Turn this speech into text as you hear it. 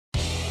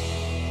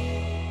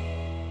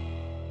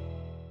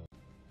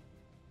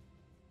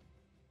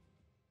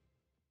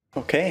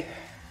Okay.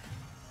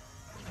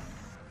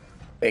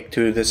 Back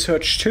to the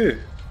search 2.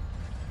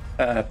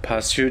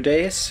 Past few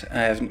days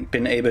I haven't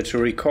been able to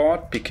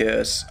record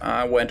because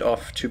I went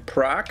off to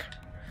Prague.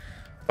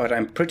 But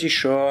I'm pretty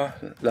sure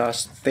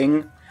last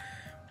thing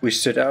we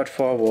stood out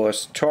for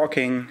was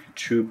talking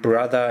to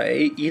Brother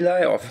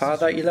Eli or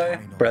Father Eli?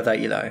 Brother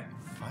Eli.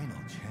 Final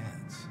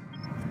chance.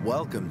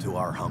 Welcome to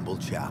our humble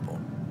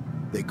chapel.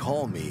 They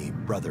call me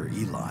Brother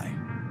Eli.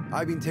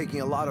 I've been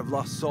taking a lot of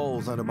lost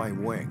souls under my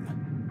wing.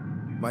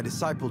 My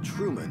disciple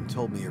Truman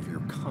told me of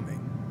your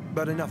coming.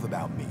 But enough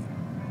about me.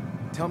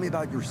 Tell me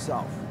about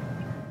yourself.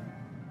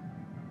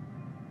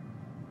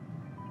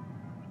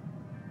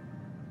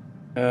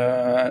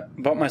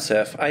 About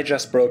myself, I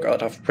just broke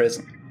out of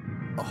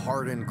prison. A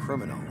hardened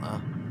criminal, huh?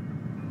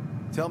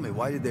 Tell me,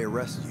 why did they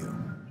arrest you?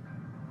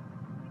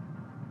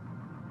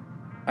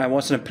 I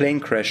was in a plane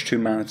crash 2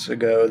 months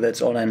ago,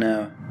 that's all I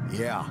know.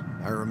 Yeah,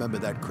 I remember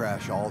that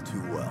crash all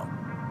too well.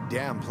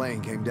 Damn plane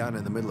came down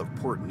in the middle of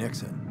Port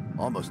Nixon.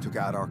 Almost took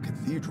out our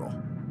cathedral.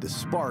 The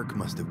spark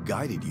must have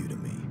guided you to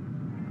me.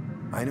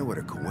 I know what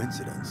a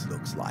coincidence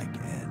looks like,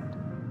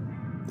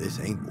 and this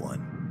ain't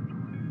one.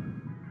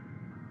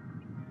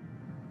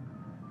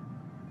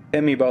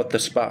 Tell me about the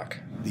spark.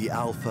 The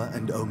Alpha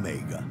and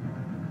Omega.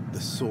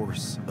 The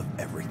source of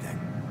everything.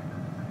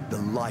 The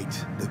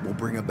light that will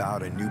bring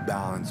about a new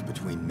balance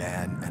between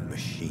man and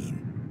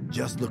machine.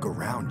 Just look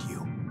around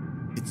you.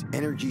 Its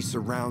energy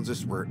surrounds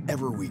us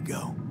wherever we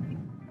go.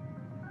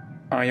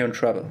 Are you in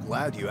trouble?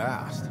 Glad you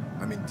asked.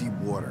 I'm in deep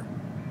water.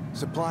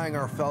 Supplying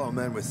our fellow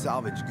men with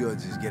salvaged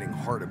goods is getting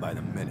harder by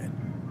the minute.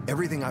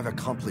 Everything I've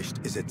accomplished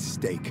is at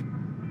stake.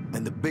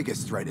 And the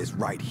biggest threat is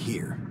right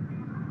here.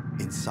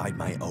 Inside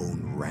my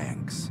own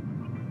ranks.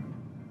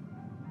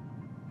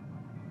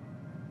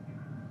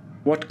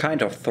 What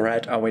kind of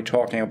threat are we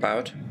talking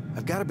about?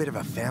 I've got a bit of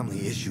a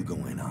family issue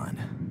going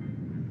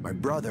on. My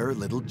brother,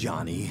 little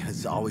Johnny,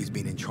 has always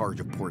been in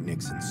charge of Port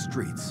Nixon's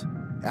streets.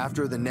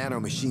 After the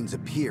nanomachines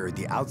appeared,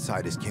 the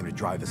outsiders came to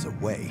drive us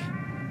away.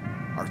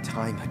 Our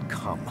time had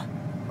come.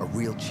 A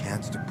real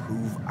chance to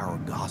prove our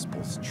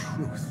gospel's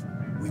truth.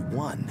 We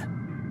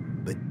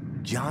won. But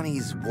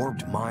Johnny's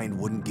warped mind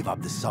wouldn't give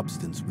up the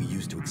substance we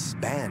used to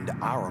expand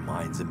our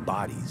minds and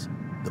bodies.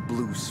 The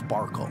blue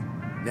sparkle.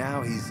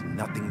 Now he's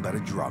nothing but a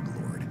drug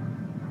lord.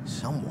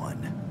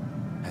 Someone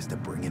has to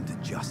bring him to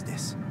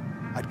justice.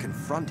 I'd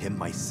confront him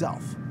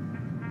myself.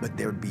 But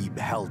there'd be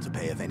hell to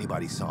pay if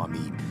anybody saw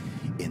me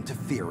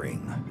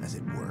interfering, as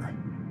it were.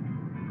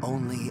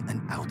 Only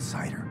an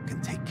outsider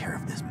can take care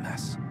of this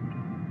mess.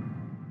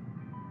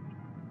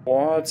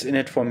 What's in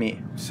it for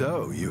me?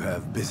 So, you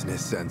have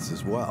business sense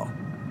as well.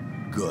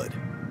 Good.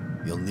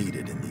 You'll need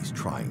it in these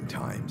trying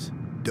times.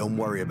 Don't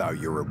worry about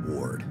your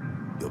reward.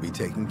 You'll be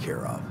taken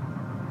care of.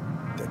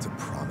 That's a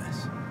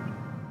promise.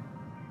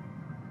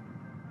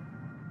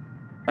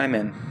 I'm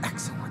in.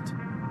 Excellent.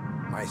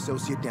 My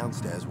associate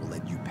downstairs will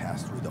let you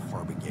pass through the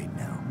harbor gate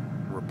now.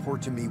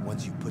 Report to me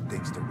once you put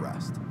things to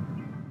rest.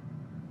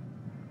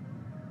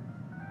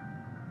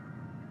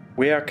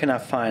 Where can I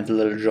find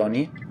little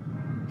Johnny?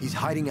 He's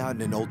hiding out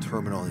in an old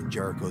terminal in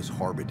Jericho's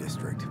harbor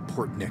district,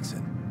 Port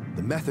Nixon.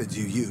 The methods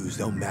you use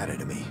don't matter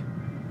to me.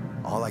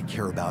 All I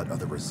care about are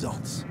the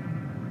results.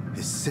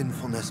 His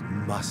sinfulness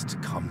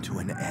must come to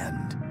an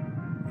end,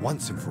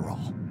 once and for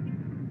all.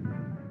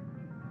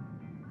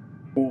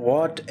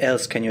 What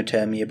else can you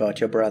tell me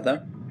about your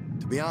brother?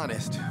 To be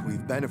honest,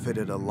 we've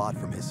benefited a lot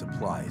from his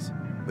supplies.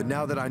 But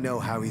now that I know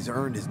how he's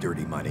earned his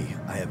dirty money,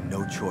 I have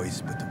no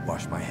choice but to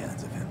wash my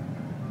hands of him.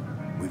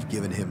 We've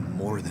given him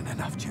more than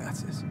enough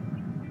chances.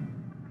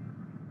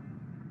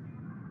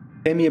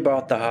 Tell me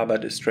about the harbor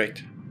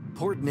district.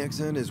 Port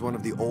Nixon is one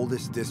of the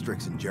oldest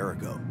districts in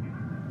Jericho.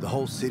 The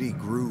whole city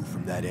grew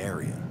from that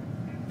area.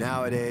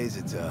 Nowadays,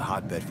 it's a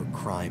hotbed for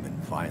crime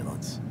and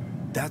violence.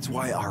 That's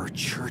why our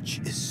church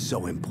is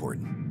so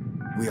important.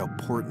 We are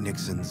Port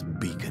Nixon's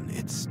beacon,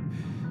 its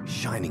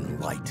shining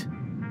light.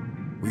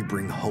 We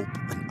bring hope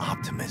and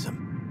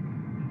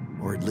optimism.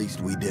 Or at least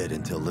we did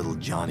until little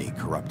Johnny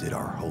corrupted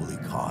our holy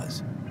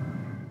cause.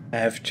 I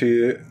have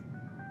to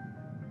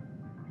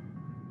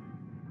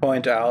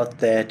point out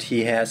that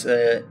he has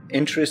an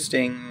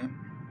interesting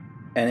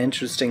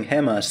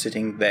hammer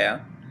sitting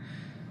there.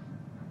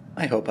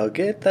 I hope I'll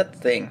get that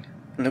thing.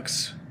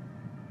 Looks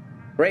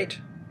great.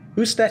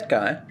 Who's that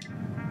guy?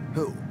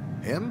 Who?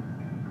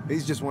 Him?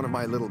 He's just one of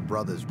my little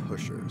brother's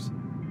pushers.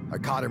 I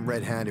caught him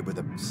red-handed with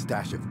a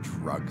stash of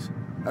drugs.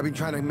 I've been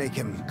trying to make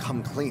him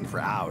come clean for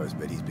hours,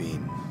 but he's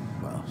been,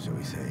 well, shall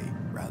we say,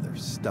 rather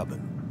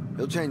stubborn.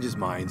 He'll change his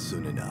mind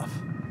soon enough.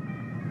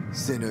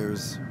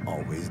 Sinners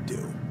always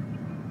do.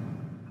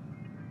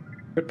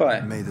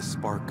 Goodbye. May the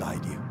spark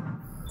guide you.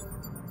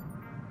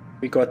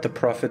 We got the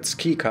prophet's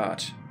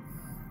keycard.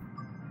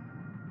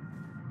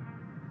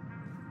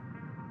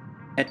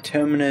 At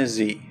Terminal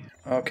Z.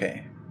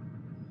 Okay.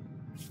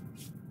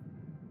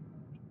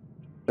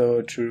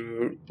 So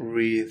to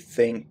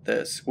rethink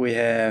this, we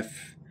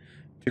have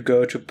to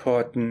go to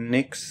Port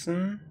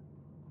Nixon,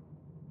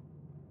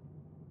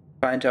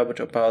 find out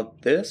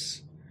about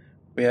this,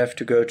 We have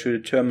to go to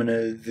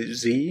Terminal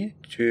Z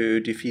to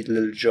defeat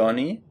Little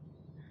Johnny.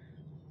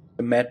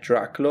 The Mad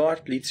Drug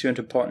Lord leads you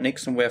into Port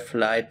Nixon, where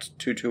Flight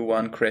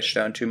 221 crashed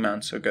down 2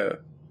 months ago.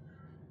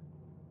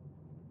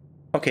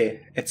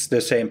 Okay, it's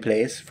the same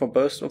place for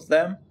both of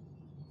them.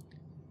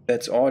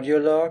 That's audio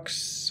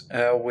logs.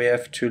 We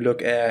have to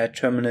look at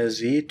Terminal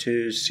Z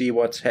to see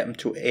what's happened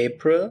to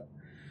April.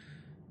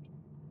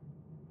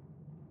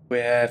 We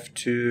have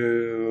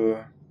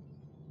to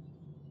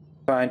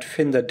find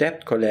Finn the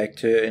debt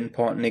collector in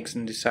Port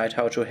Nixon, decide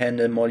how to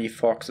handle Molly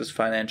Fox's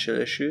financial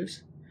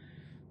issues.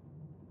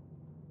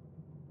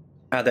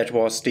 That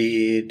was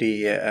the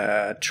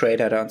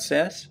trader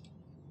downstairs.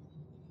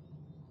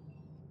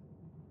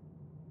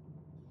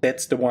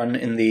 That's the one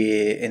in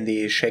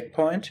the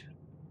checkpoint.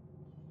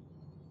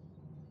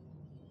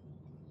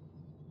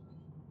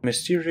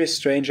 Mysterious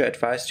stranger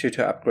advised you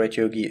to upgrade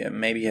your gear.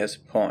 Maybe he has a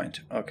point.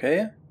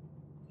 Okay.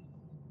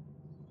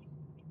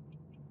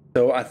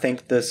 So I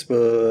think this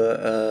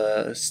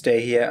will stay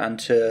here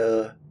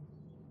until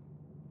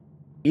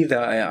either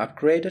I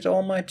upgraded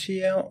all my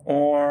tier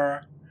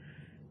or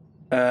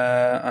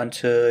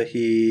until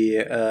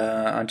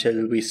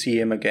we see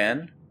him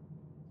again.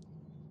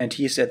 And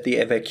he's at the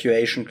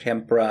evacuation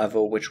camp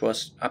Bravo, which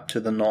was up to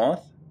the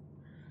north.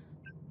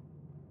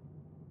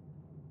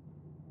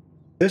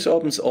 This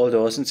opens all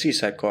doors in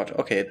Seaside Court.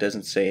 Okay, it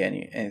doesn't say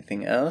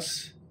anything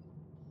else.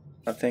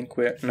 I think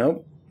we're...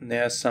 Nope,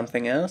 there's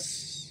something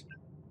else.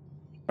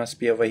 Must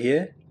be over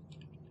here.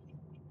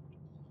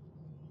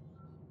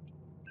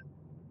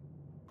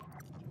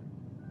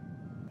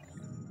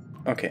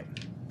 Okay,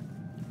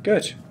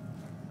 good.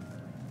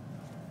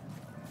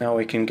 Now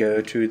we can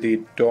go to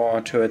the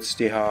door towards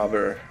the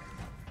harbor.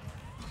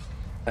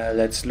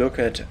 Let's look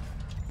at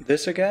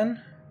this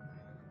again.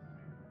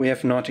 We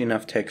have not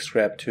enough tech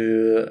scrap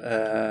to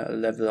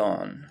level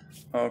on.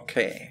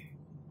 Okay.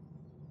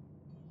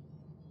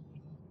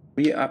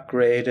 We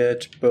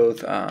upgraded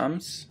both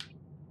arms.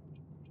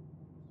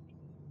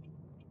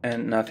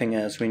 And nothing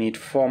else. We need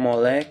 4 more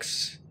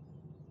legs,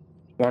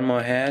 1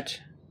 more head,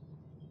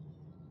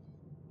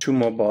 2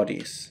 more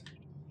bodies.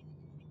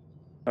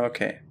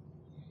 Okay.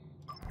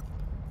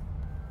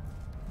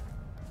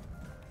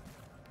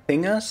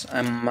 Fingers,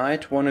 I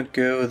might want to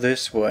go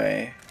this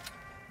way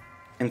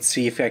and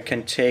see if I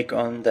can take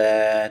on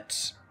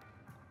that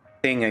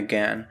thing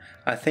again.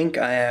 I think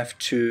I have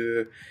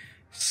to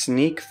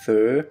sneak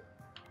through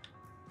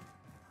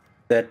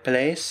that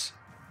place,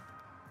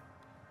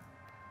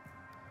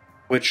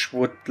 which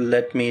would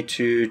let me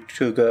to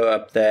go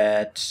up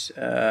that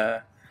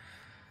that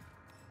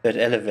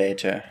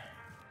elevator.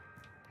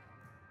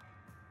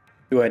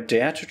 Do I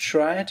dare to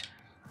try it?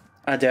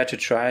 I dare to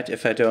try it.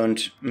 If I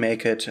don't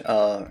make it,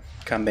 I'll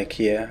come back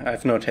here. I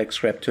have no tech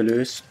scrap to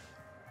lose.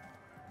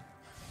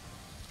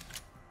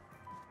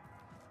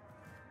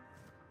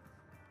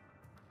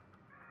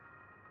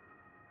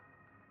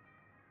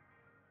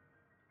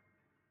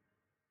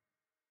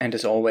 And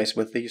as always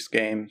with these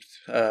games,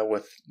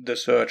 with the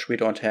Surge, we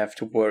don't have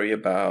to worry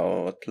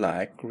about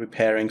like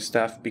repairing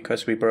stuff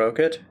because we broke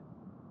it.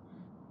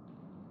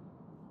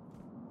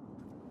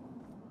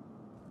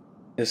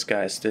 This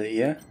guy's still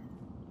here.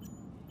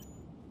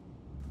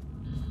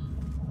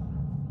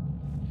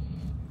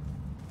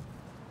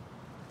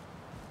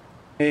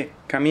 Hey,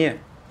 come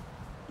here.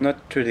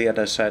 Not to the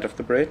other side of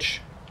the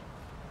bridge.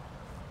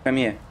 Come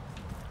here.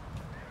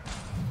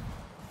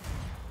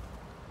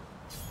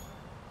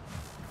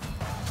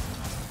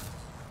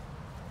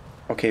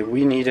 Okay,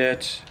 we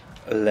needed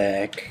a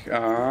leg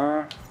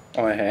or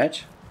a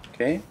head.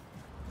 Okay.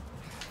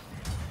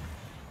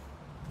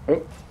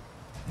 Oh.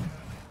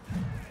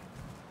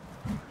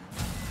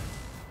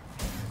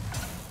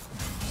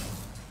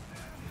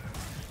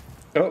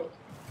 Oh.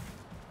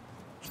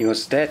 He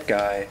was that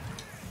guy.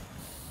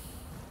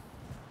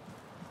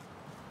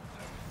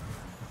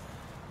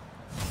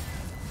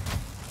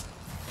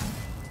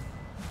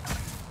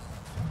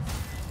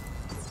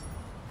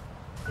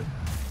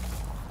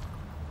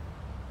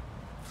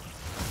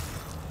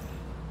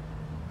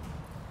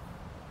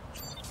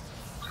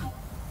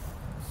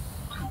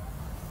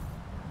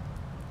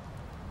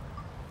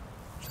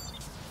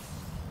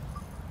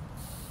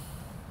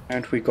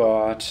 And we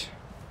got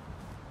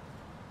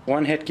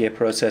 1 headgear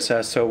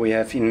processor, so we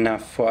have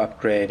enough for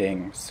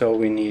upgrading. So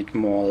we need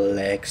more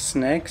legs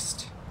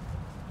next.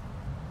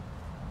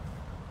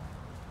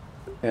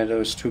 There are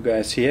those 2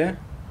 guys here.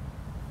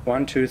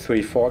 1, 2,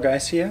 3, 4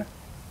 guys here.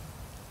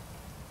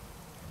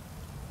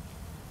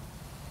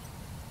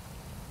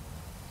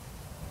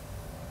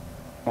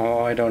 Oh,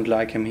 I don't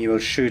like him. He will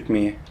shoot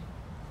me.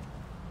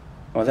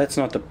 Oh, that's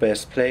not the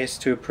best place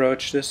to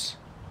approach this.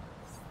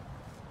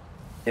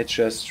 Let's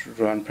just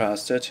run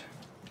past it.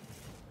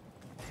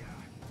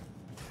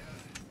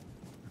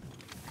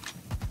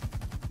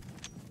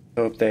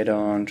 Hope they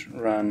don't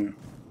run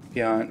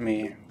behind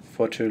me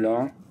for too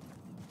long.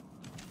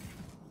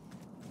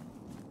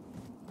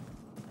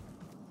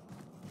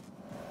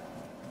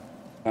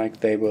 Like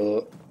they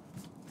will...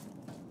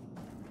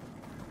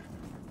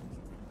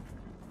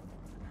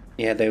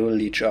 Yeah, they will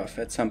leech off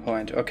at some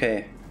point.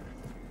 Okay.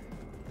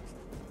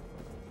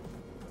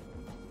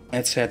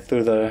 Let's head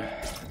through the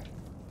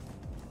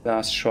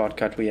last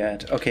shortcut we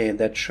had. Okay,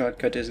 that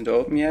shortcut isn't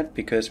open yet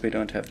because we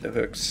don't have the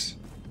hooks.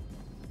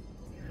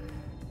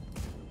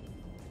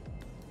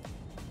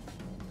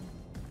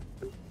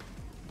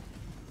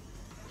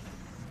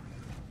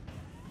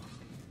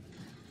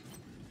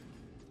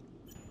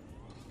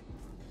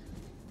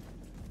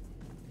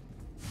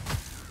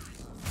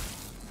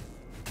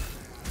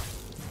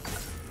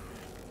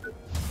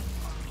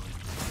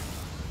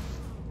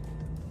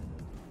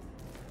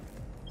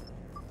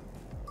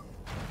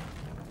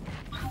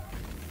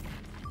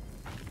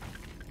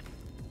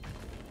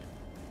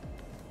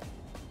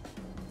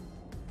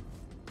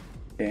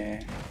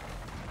 Okay.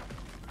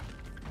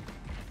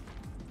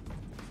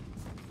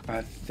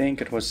 I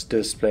think it was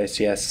this place,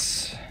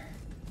 yes.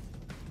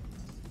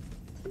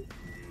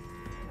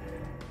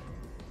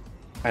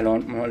 I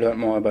learned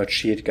more about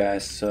shield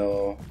guys,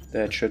 so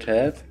that should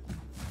help.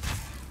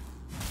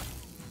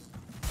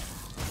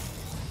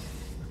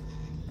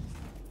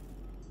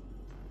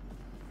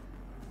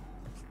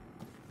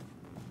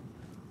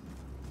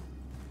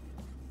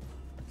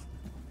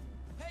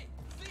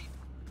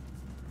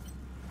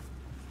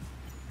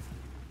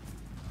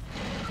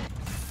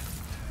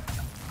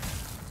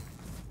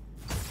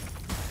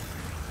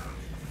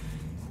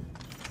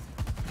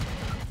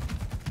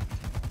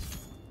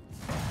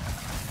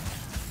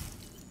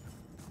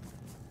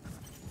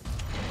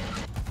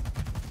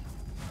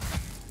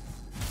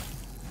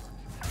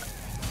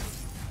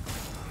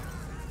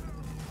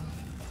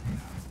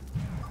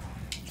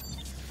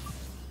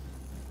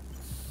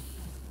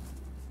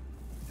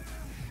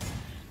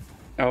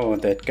 Oh,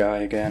 that guy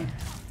again.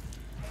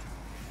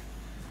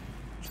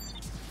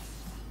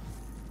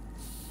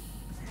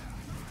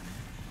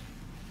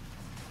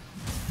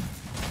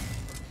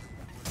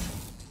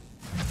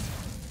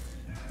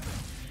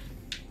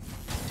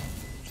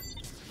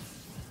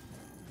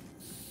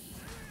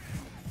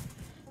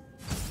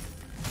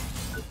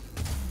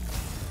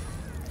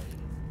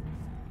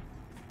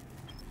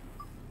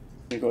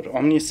 We got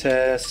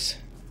Omnices.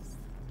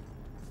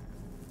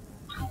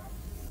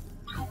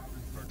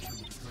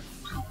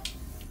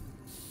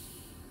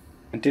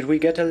 And did we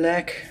get a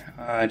leg?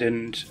 I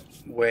didn't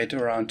wait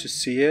around to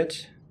see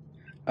it.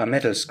 A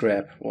metal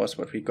scrap was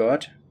what we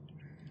got.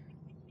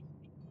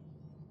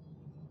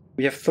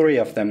 We have 3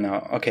 of them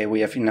now. Okay, we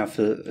have enough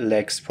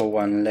legs for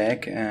 1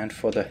 leg and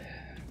for the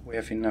we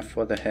have enough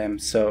for the ham.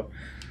 So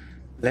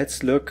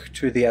let's look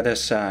to the other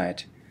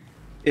side.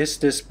 Is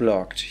this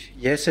blocked?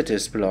 Yes, it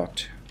is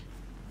blocked.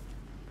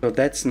 So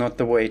that's not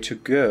the way to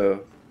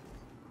go.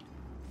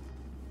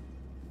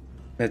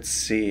 Let's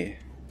see.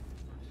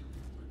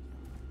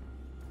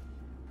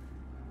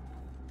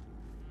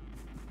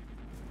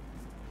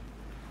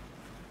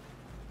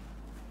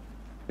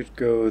 Could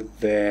go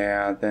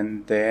there,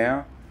 then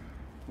there,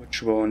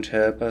 which won't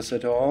help us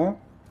at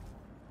all.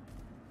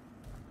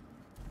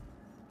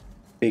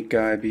 Big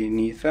guy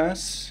beneath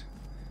us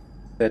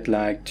that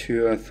like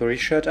 2 or 3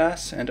 shot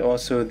us, and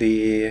also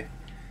the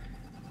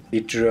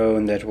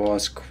drone that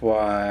was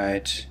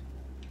quite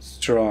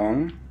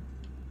strong.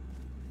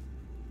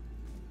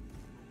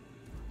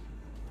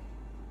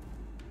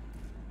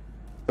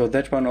 So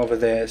that one over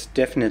there is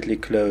definitely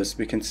closed.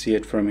 We can see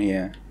it from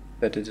here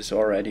that it is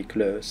already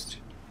closed.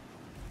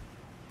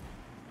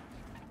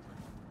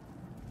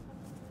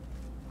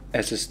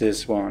 As is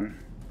this one.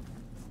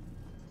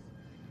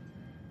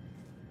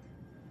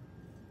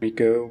 We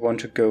want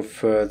to go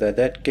further.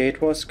 That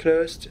gate was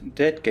closed.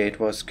 That gate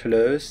was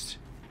closed.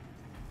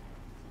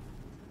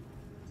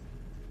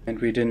 And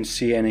we didn't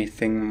see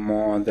anything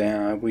more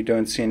there. We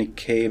don't see any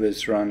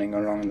cables running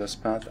along this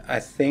path. I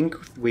think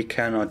we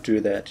cannot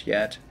do that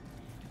yet.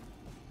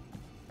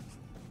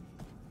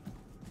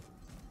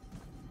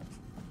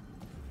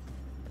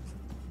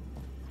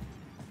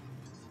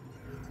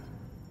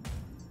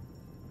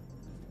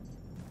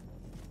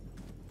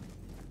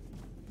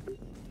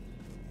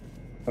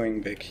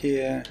 Going back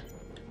here.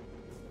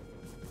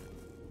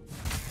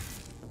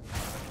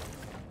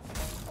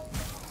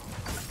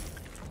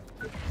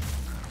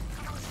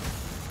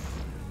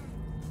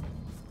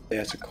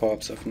 There's a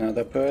corpse of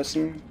another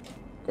person.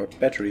 Got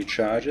battery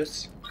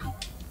charges.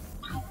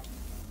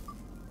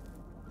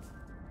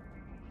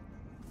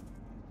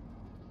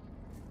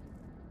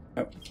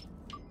 Oh.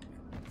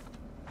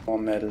 More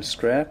metal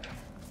scrap.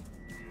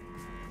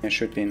 There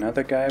should be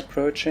another guy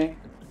approaching.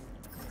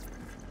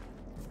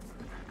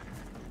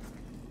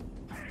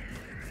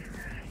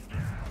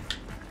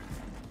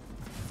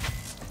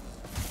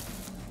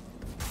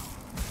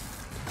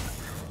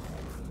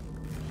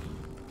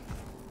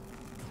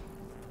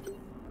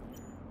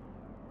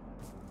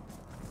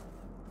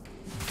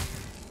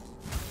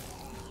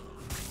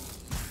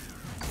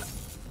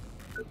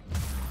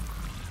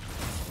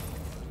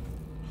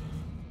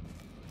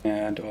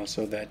 And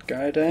also that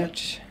guy died.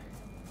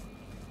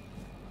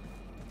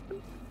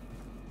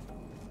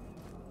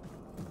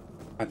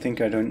 I think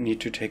I don't need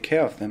to take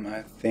care of them.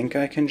 I think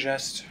I can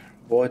just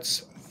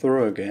waltz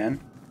through again.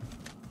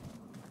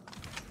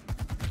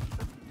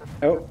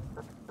 Oh.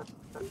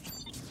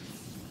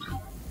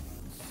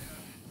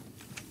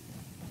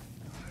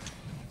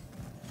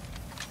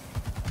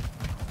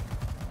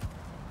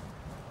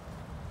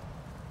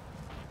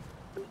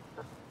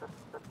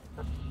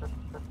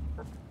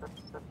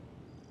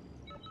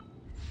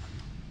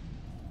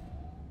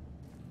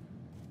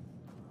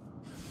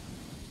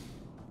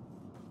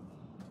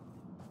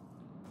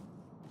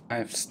 I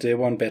have still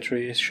one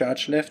battery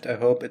charge left. I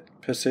hope it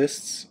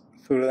persists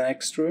through the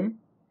next room.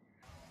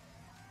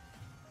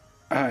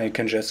 I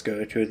can just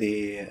go to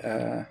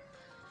the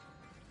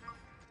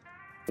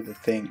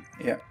thing.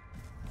 Yeah.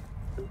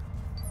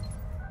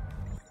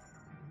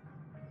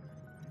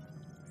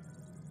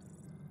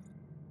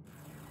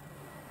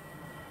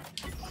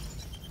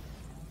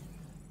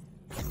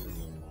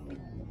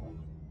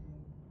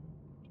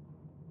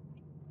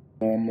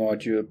 More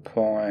module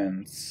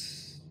points.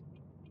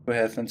 We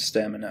have some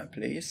stamina,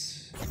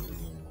 please.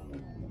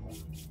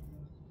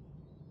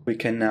 We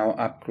can now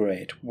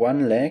upgrade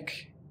one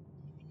leg,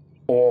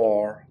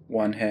 or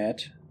one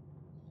head,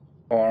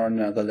 or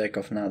another leg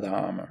of another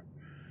armor.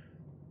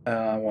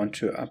 I want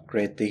to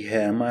upgrade the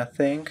helm, I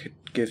think.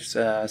 It gives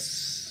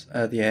us...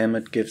 the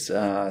helmet gives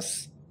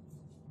us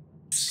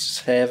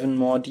 7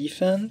 more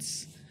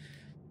defense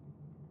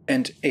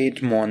and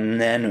 8 more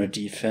nano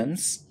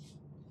defense.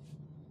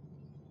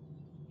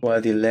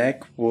 While the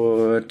leg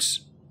would...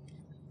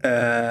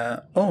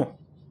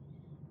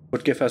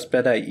 would give us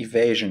better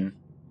evasion.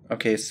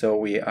 Okay, so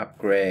we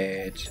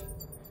upgrade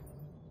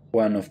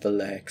one of the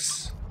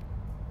legs.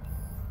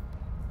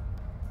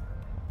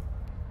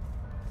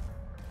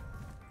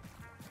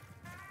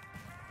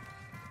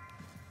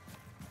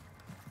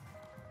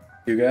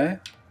 You guy?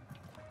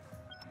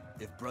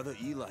 If Brother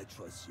Eli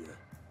trusts you,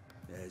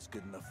 yeah, it's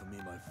good enough for me,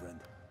 my friend.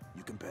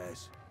 You can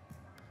pass.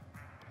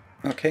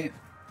 Okay.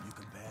 You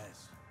can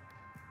pass.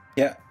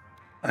 Yeah,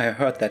 I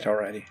heard that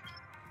already.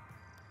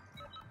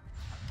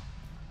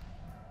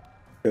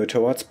 Go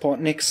towards Port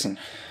Nixon.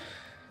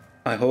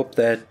 I hope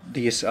that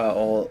these are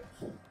all...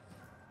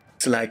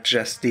 It's like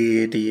just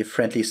the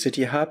friendly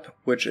city hub,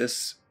 which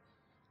is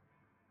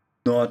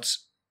not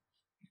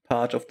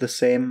part of the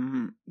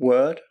same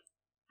world.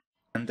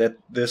 And that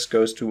this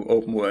goes to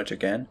open world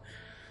again.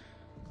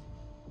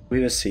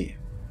 We will see.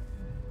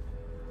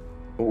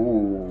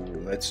 Ooh,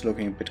 it's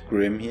looking a bit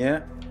grim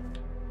here.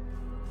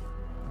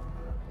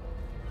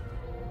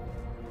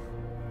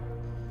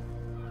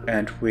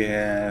 And we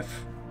have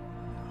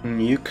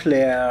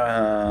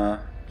nuclear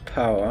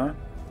power.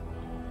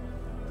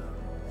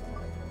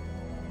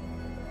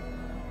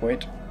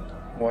 Wait,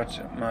 what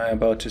am I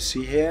about to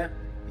see here?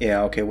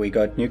 Yeah, okay, we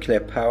got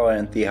nuclear power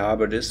in the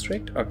harbor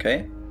district,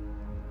 okay.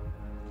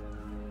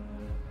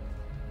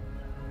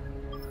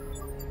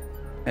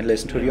 And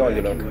listen to the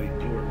audio log.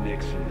 Port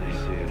Nixon, they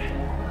said.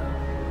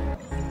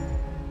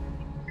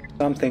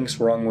 Something's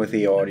wrong with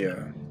the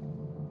audio.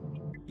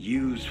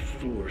 Use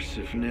force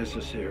if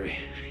necessary.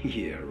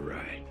 Yeah,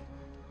 right.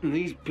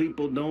 These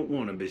people don't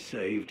want to be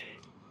saved.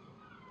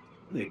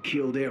 They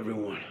killed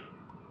everyone.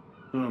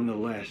 I'm the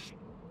last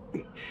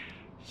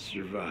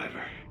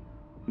survivor.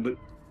 But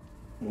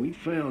we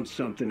found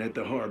something at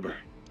the harbor.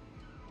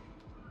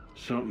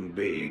 Something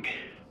big.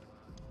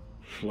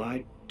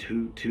 Flight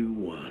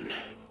 221.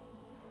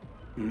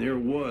 And there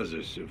was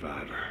a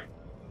survivor.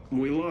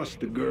 We lost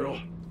the girl.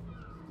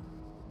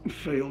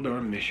 Failed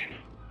our mission.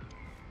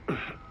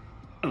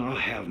 I'll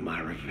have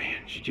my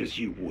revenge. Just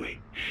you wait.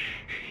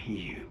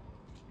 You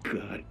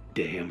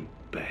goddamn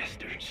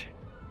bastards.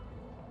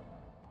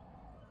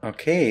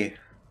 Okay.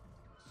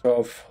 So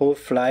our whole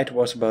flight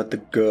was about the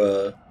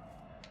girl.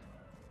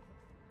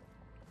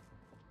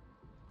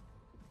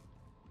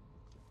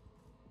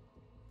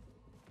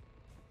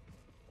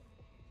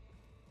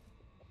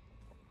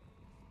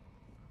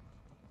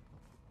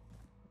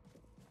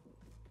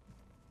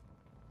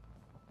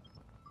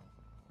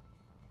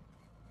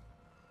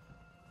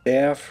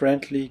 They're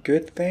friendly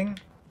good thing?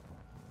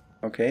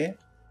 Okay.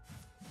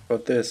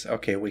 But this,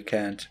 okay, we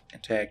can't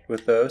interact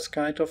with those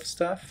kind of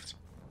stuff.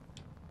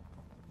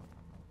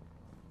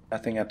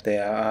 Nothing up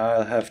there.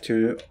 I'll have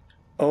to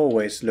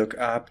always look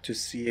up to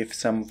see if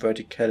some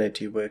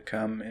verticality will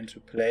come into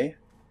play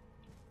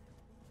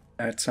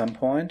at some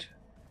point.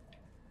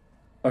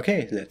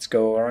 Okay, let's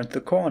go around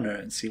the corner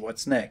and see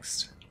what's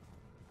next.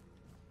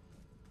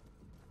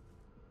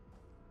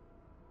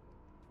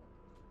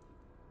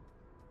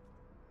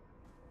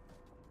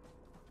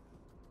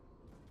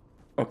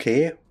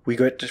 Okay, we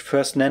got the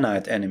first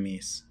nanite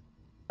enemies.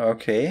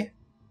 Okay.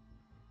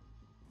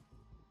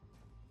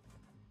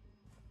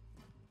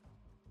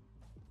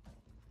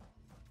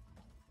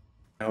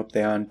 I hope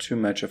they aren't too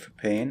much of a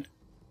pain.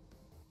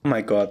 Oh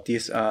my god,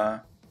 these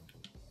are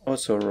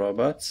also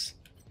robots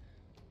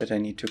that I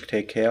need to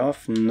take care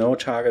of. No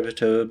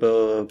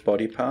targetable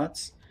body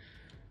parts.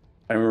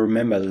 I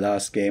remember the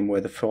last game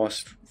where the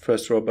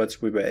first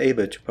robots we were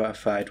able to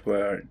fight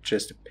were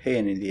just a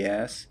pain in the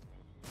ass.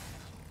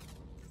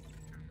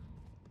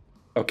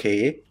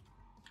 Okay.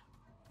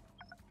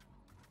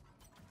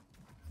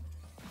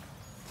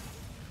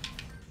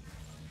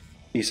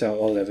 These are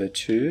all level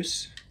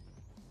 2s.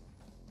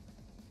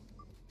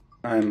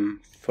 I'm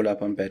full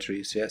up on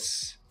batteries,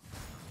 yes.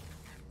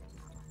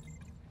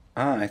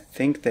 Ah, I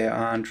think they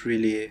aren't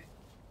really...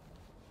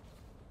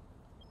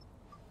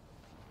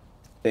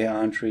 They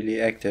aren't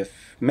really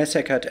active.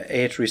 Massacred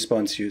 8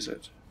 response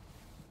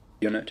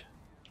unit.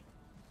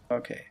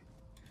 Okay.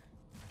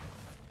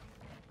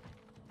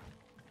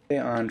 They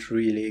aren't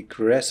really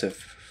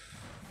aggressive.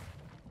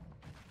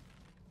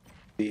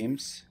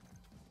 Seems.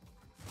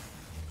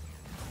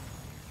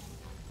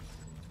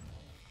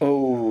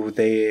 Oh,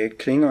 they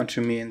cling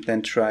onto me and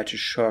then try to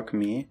shock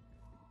me.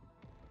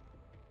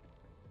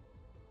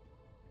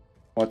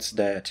 What's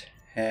that?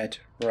 Head,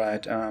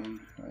 right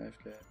arm.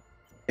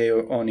 Okay,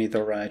 only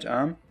the right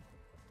arm.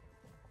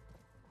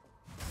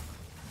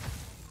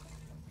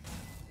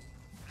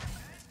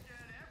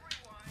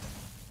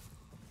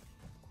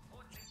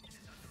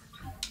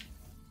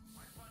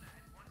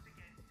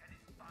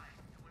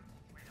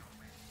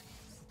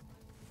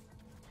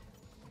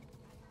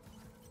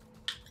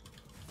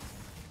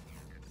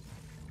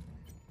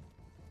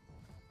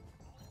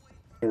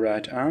 The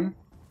right arm.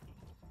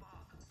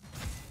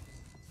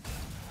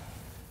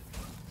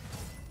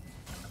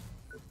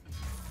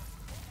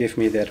 Give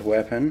me that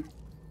weapon.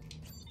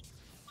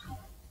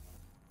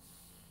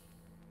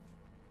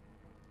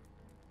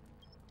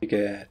 We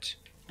get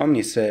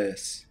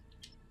Omnicells.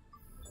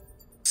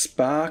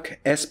 Spark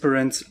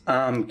Aspirant's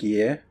arm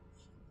gear.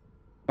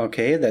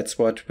 Okay, that's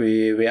what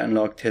we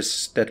unlocked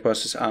that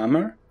was his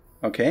armor.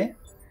 Okay.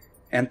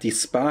 And the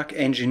Spark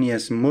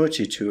Engineer's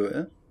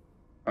multi-tool.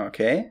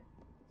 Okay.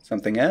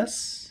 Something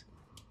else.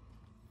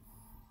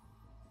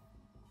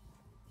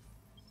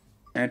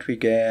 And we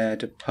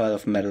get a pile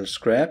of metal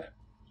scrap.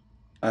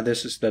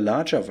 This is the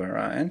larger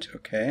variant,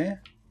 okay.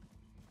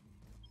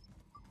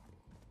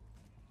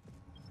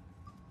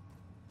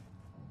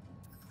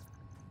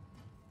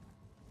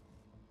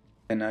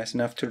 And nice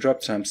enough to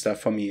drop some stuff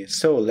for me.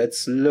 So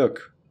let's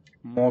look.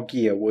 More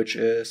gear, which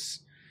is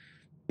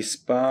the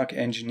Spark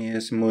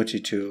Engineer's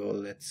multi-tool.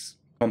 Let's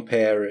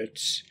compare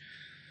it.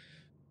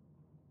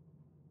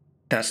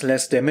 Does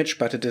less damage,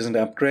 but it isn't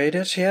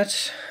upgraded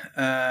yet.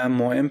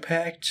 More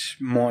impact,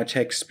 more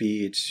attack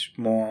speed,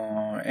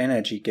 more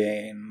energy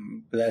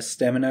gain, less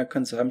stamina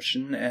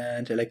consumption,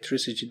 and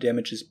electricity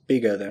damage is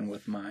bigger than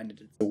with mine.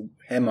 It's a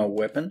hammer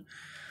weapon,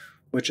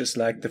 which is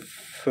like the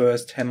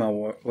first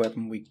hammer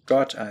weapon we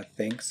got, I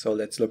think. So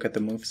let's look at the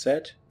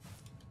moveset.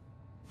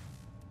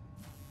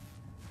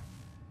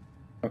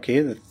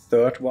 Okay, the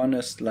third one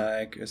is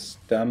like a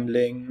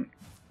stumbling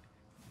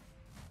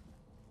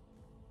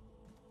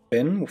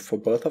spin for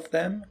both of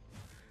them.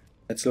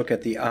 Let's look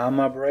at the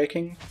armor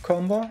breaking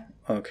combo.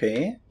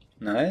 Okay,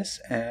 nice.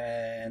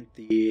 And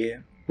the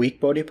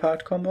weak body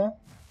part combo,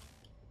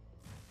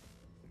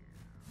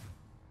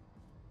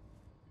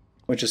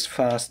 which is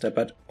faster,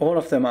 but all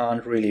of them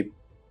aren't really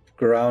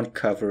ground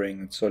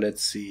covering. So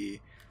let's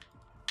see.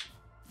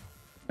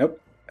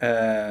 Nope.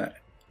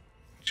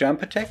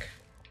 Jump attack.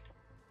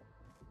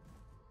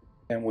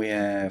 Then we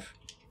have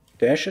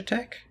dash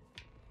attack.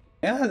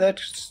 Yeah,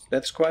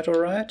 that's quite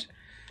alright.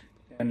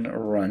 And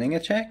running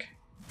attack.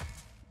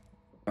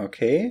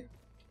 Okay.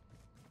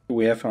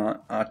 We have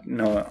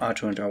no,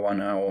 R2 and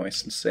R1 are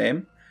always the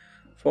same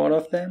for all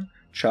of them.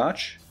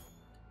 Charge.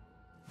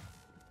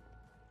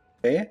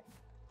 Okay.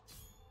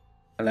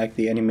 I like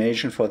the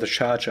animation for the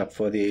charge up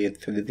for the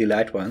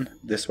light one,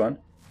 this one.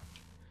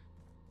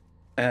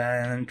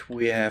 And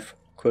we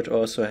could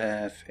also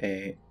have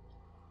a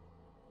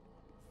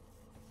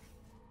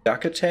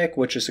duck attack,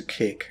 which is a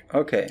kick.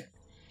 Okay.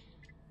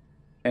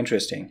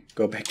 Interesting.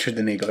 Go back to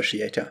the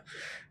negotiator.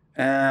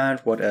 And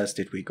what else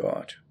did we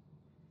got?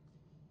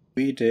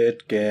 We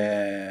did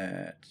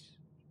get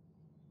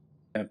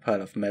a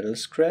pile of metal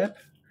scrap,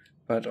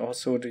 but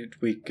also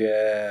did we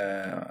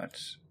get...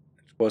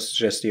 It was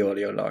just the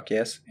audio log,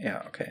 yes?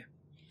 Yeah, okay.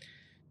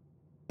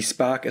 The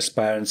Spark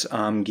Aspirant's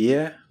arm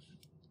gear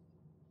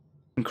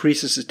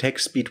increases attack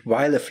speed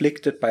while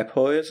afflicted by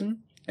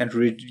poison and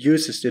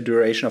reduces the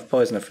duration of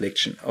poison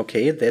affliction.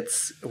 Okay,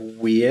 that's a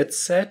weird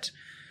set.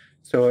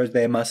 So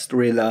they must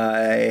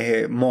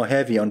rely more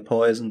heavy on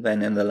poison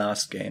than in the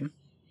last game.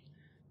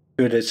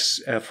 It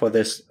is for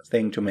this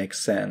thing to make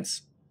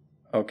sense.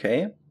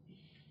 Okay.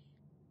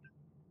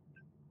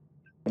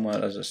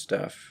 What other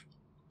stuff?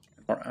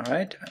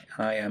 Alright,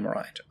 I am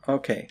right.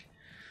 Okay.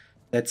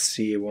 Let's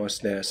see, was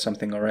there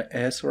something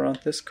else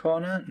around this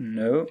corner?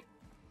 No.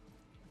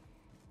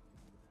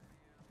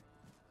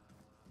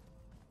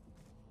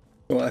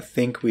 So I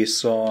think we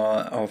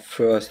saw our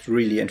first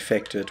really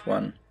infected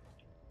one.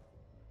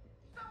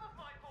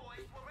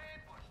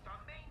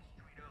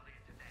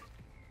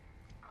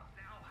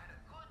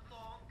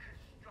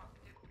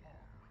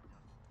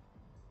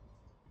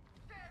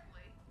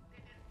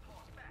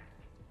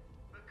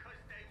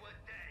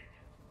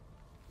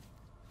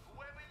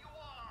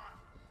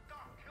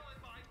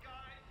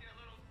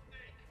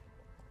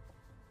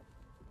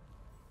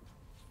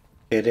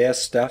 Okay, there's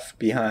stuff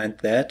behind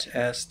that,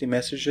 as the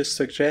messages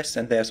suggest,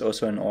 and there's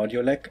also an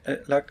audio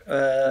log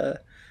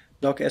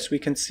as we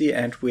can see,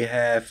 and we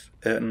have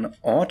an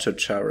auto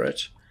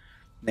turret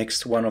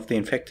next to one of the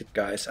infected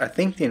guys. I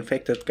think the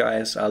infected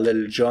guys are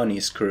little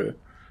Johnny's crew.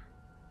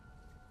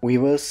 We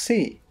will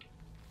see.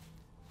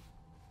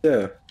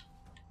 So,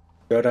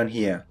 go down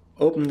here.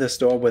 Open this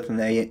door with an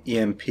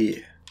EMP.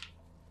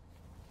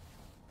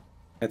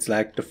 It's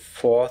like the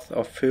 4th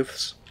or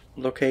 5th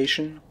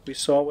location we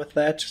saw with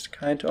that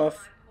kind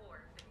of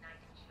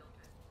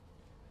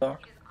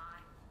lock.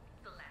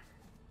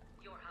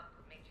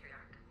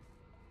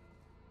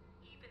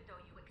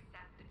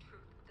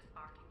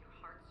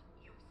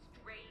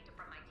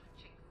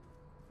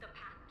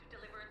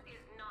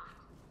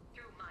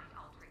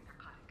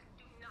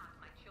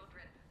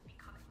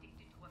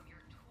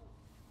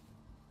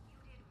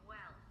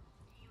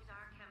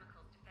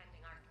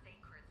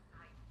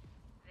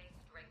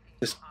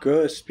 This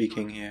girl is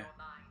speaking here.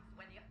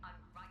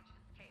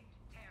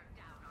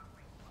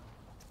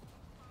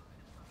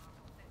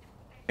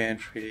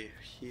 Can't really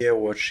hear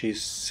what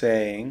she's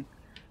saying.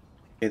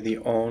 Okay, the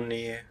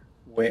only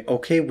way...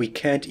 Okay, we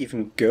can't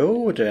even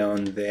go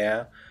down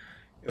there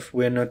if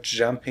we're not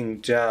jumping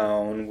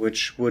down,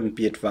 which wouldn't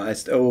be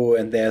advised. Oh,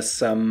 and there's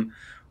some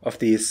of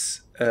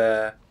these...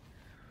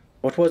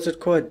 what was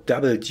it called?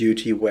 Double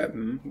duty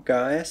weapon,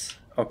 guys.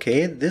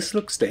 Okay, this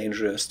looks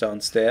dangerous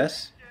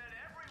downstairs.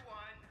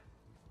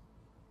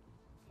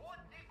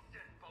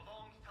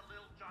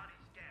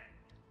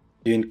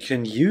 You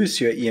can use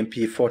your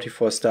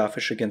EMP-44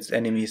 Starfish against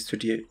enemies to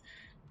deal...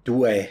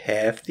 Do I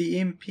have the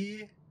EMP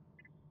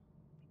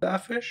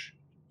Starfish?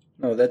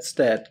 No, that's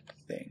that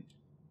thing.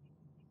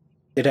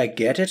 Did I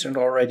get it and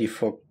already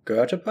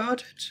forgot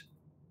about it?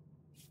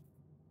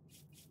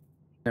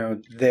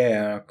 No,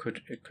 there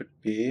it could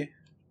be.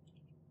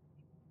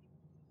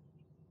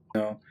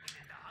 No.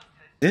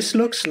 This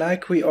looks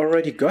like we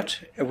already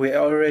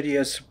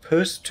are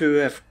supposed to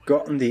have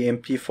gotten the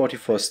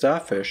EMP-44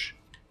 Starfish.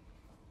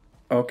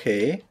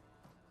 Okay.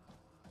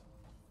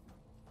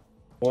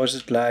 Was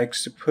it like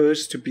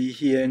supposed to be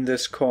here in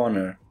this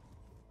corner?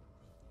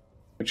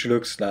 Which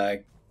looks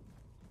like...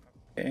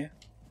 Okay.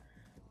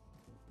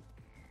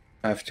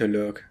 I have to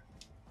look.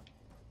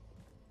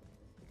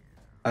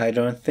 I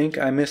don't think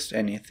I missed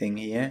anything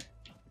here.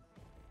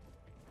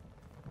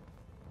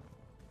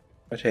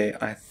 But hey,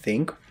 I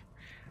think...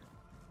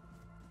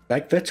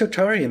 Like the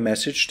tutorial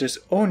message, this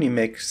only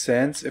makes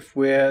sense if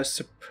we're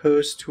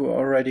supposed to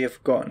already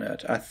have gotten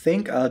it. I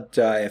think I'll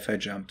die if I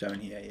jump down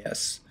here,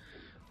 yes.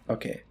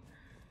 Okay.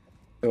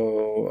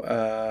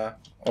 So,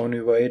 only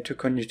way to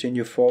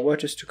continue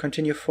forward is to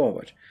continue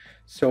forward.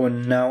 So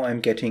now I'm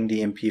getting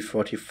the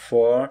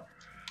MP44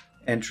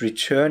 and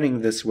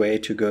returning this way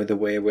to go the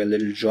way where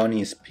little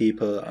Johnny's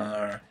people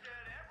are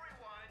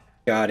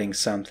guarding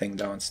something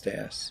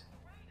downstairs.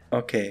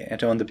 Okay,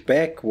 and on the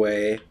back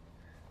way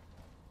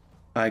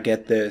I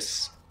get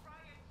this.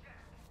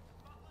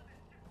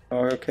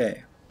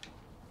 Okay.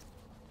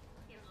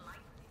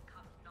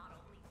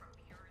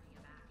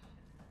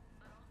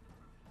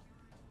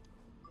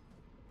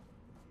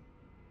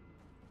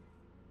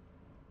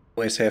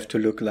 Always have to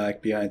look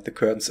like behind the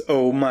curtains.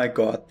 Oh my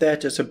god,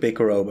 that is a big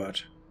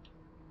robot.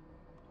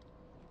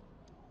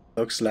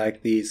 Looks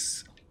like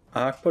this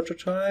Arc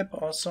prototype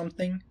or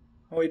something,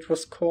 how it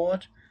was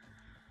called.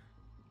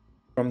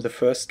 From the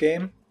first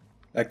game,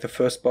 like the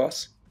first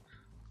boss.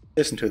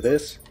 Listen to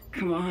this.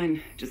 Come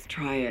on, just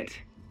try it.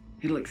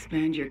 It'll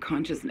expand your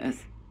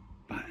consciousness.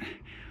 But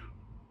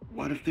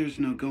what if there's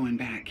no going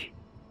back?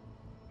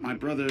 My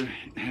brother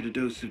had a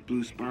dose of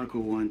blue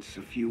sparkle once.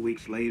 A few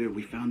weeks later,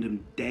 we found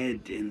him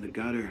dead in the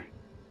gutter.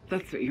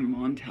 That's what your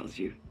mom tells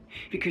you.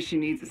 Because she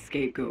needs a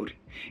scapegoat.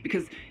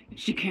 Because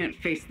she can't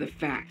face the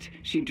fact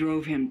she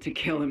drove him to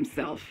kill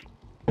himself.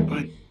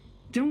 But...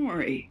 Don't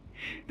worry.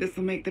 This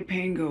will make the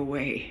pain go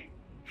away.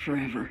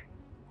 Forever.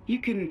 You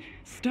can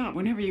stop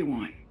whenever you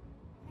want.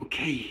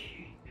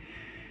 Okay.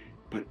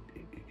 But...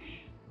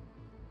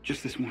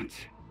 just this once.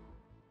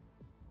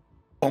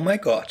 Oh my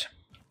god.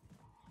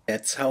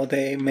 That's how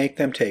they make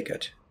them take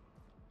it.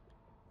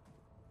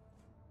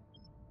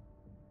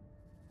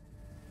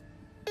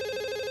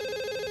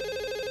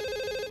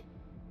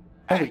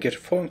 Oh, we get a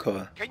phone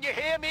call. Can you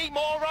hear me,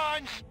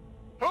 morons?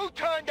 Who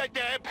turned the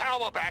damn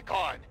power back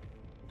on?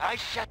 I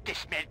shut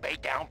this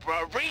medbay down for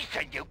a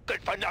reason, you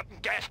good-for-nothing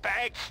gas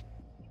bags!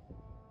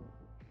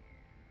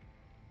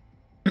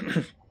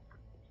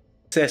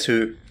 Says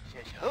who?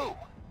 Says who?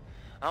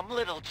 I'm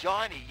little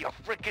Johnny, your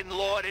frickin'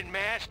 lord and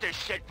master,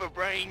 shit for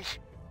brains.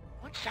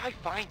 Once I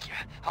find you,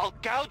 I'll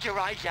gouge your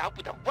eyes out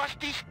with a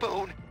rusty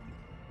spoon.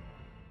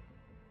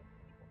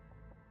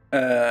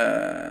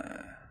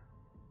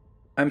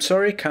 I'm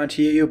sorry, can't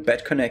hear you,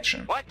 bad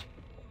connection. What?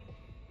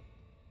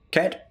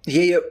 Can't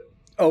hear you,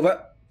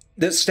 over.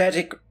 The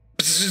static...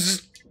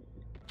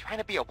 Trying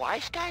to be a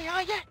wise guy,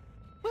 are you?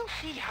 We'll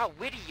see how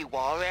witty you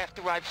are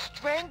after I've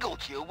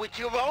strangled you with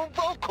your own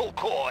vocal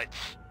cords.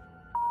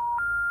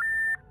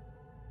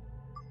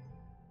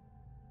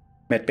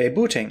 Medbay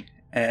booting,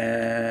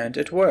 and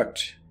it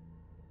worked.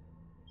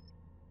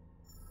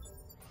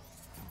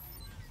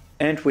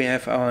 And we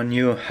have our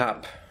new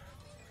hub.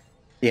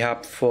 The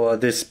hub for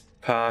this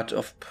part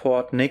of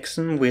Port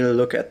Nixon. We'll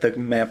look at the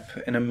map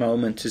in a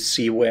moment to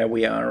see where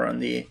we are on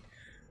the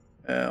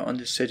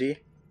city.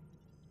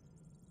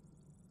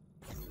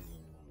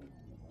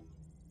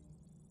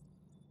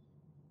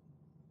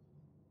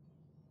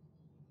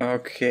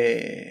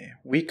 Okay,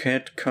 we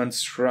could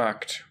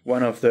construct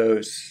one of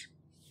those.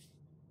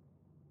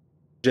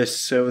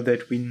 Just so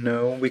that we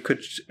know, we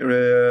could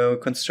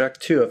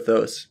construct 2 of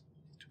those,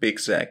 to be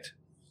exact.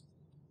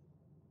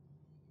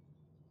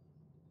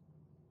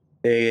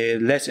 They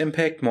less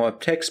impact, more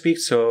attack speed,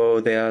 so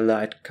they are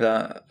light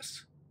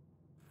class.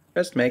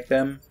 Just make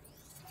them.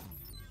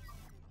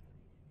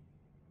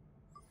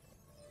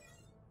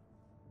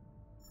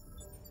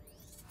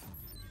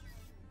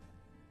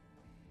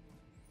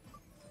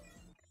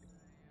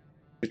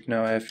 Should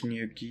now have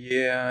new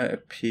gear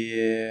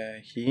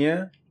appear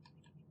here.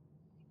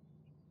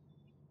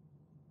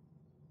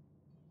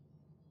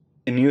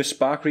 A new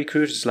spark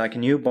recruit is like a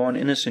newborn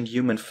innocent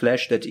human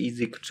flesh that's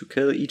easy to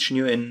kill. Each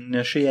new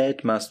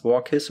initiate must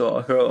walk his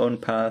or her own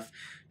path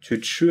to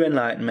true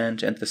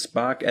enlightenment, and the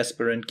spark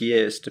aspirant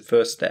gear is the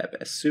first step.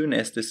 As soon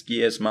as this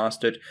gear is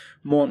mastered,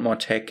 more and more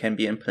tech can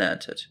be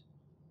implanted.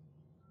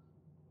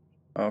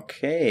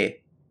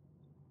 Okay.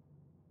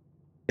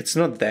 It's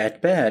not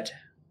that bad.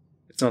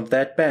 It's not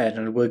that bad,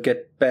 and we'll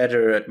get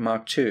better at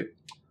Mark II.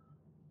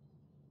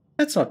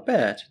 That's not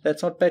bad.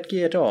 That's not bad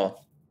gear at all.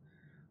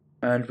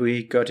 And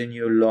we got a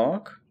new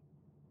log,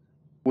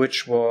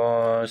 which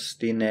was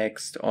the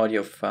next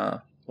audio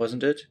file,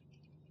 wasn't it?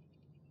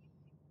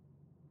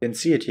 Didn't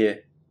see it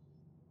here.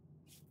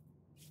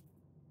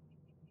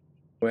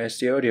 Where's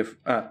the audio?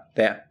 Ah,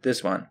 there,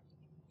 this one.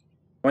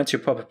 Once you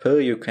pop a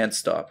pill, you can't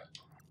stop.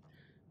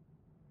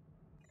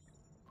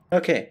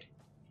 Okay.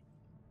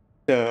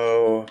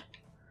 So,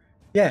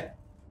 yeah.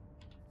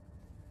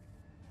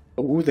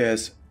 Oh,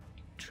 there's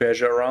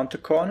treasure around the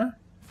corner.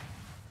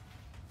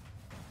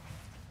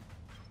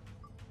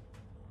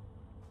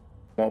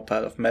 More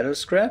pile of metal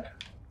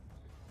scrap.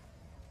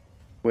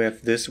 We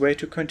have this way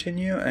to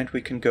continue, and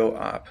we can go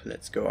up.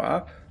 Let's go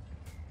up.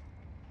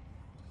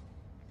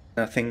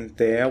 Nothing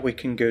there. We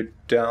can go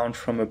down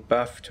from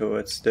above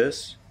towards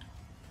this.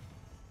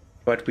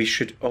 But we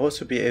should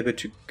also be able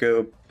to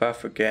go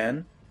above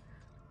again.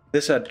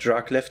 These are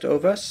drug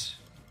leftovers.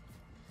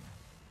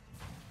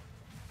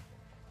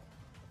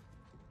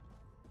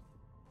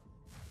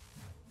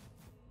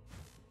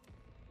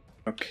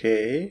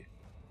 Okay.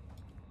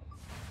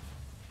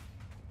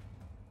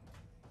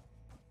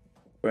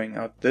 Going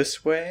out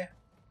this way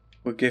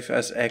will give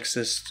us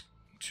access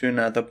to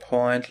another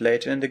point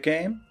later in the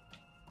game.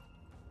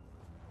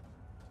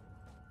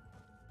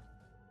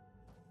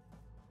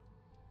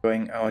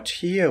 Going out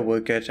here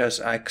will get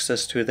us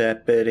access to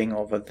that building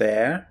over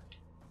there.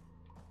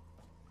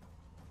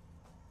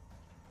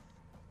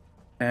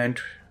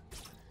 And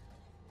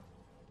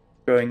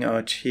going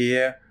out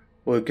here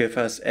will give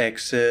us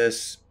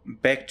access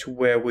back to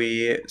where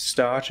we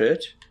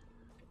started.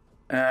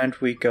 And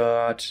we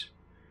got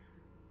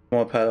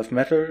more pile of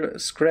metal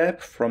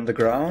scrap from the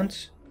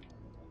ground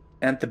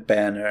and the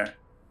banner.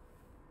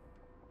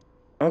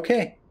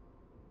 Okay.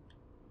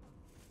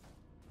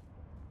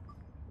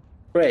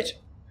 Great.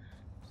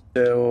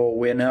 So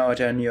we're now at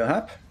our new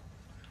hub.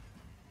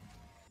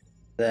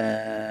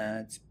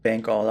 Let's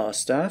bank all our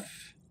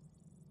stuff.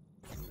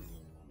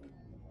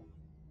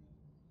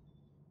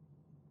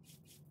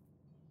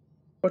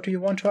 What do you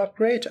want to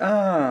upgrade?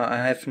 Ah, I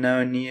have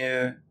now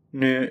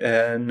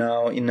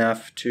now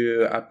enough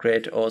to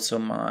upgrade also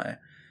my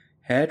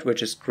head,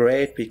 which is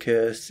great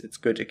because it's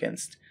good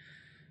against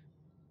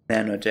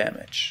nano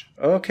damage.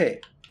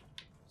 Okay,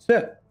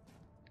 so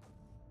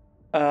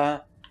see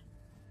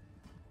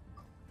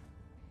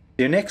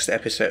you next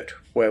episode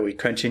where we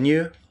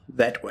continue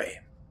that way.